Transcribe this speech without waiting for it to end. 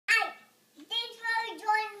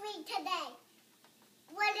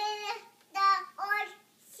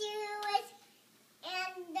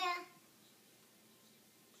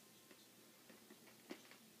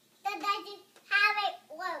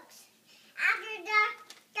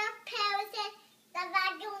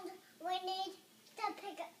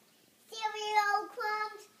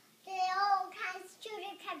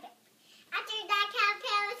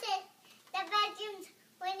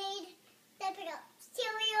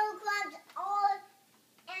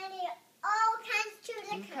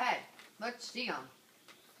Let's see them.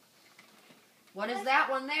 What is that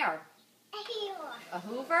one there? A Hoover. A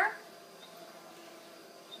Hoover?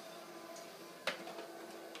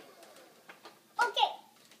 Okay.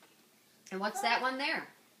 And what's that one there?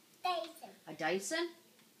 Dyson. A Dyson?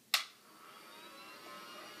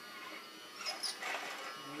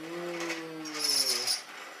 Ooh.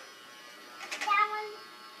 That one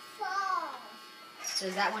falls.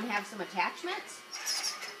 Does that one have some attachments?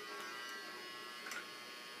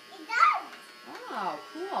 It does. Oh,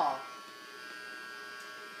 cool.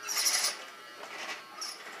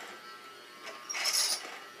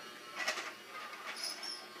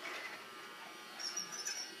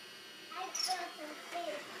 I built a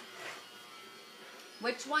fish.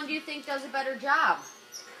 Which one do you think does a better job?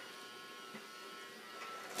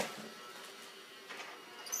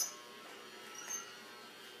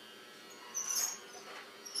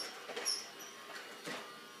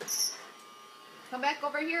 Come back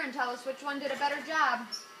over here and tell us which one did a better job.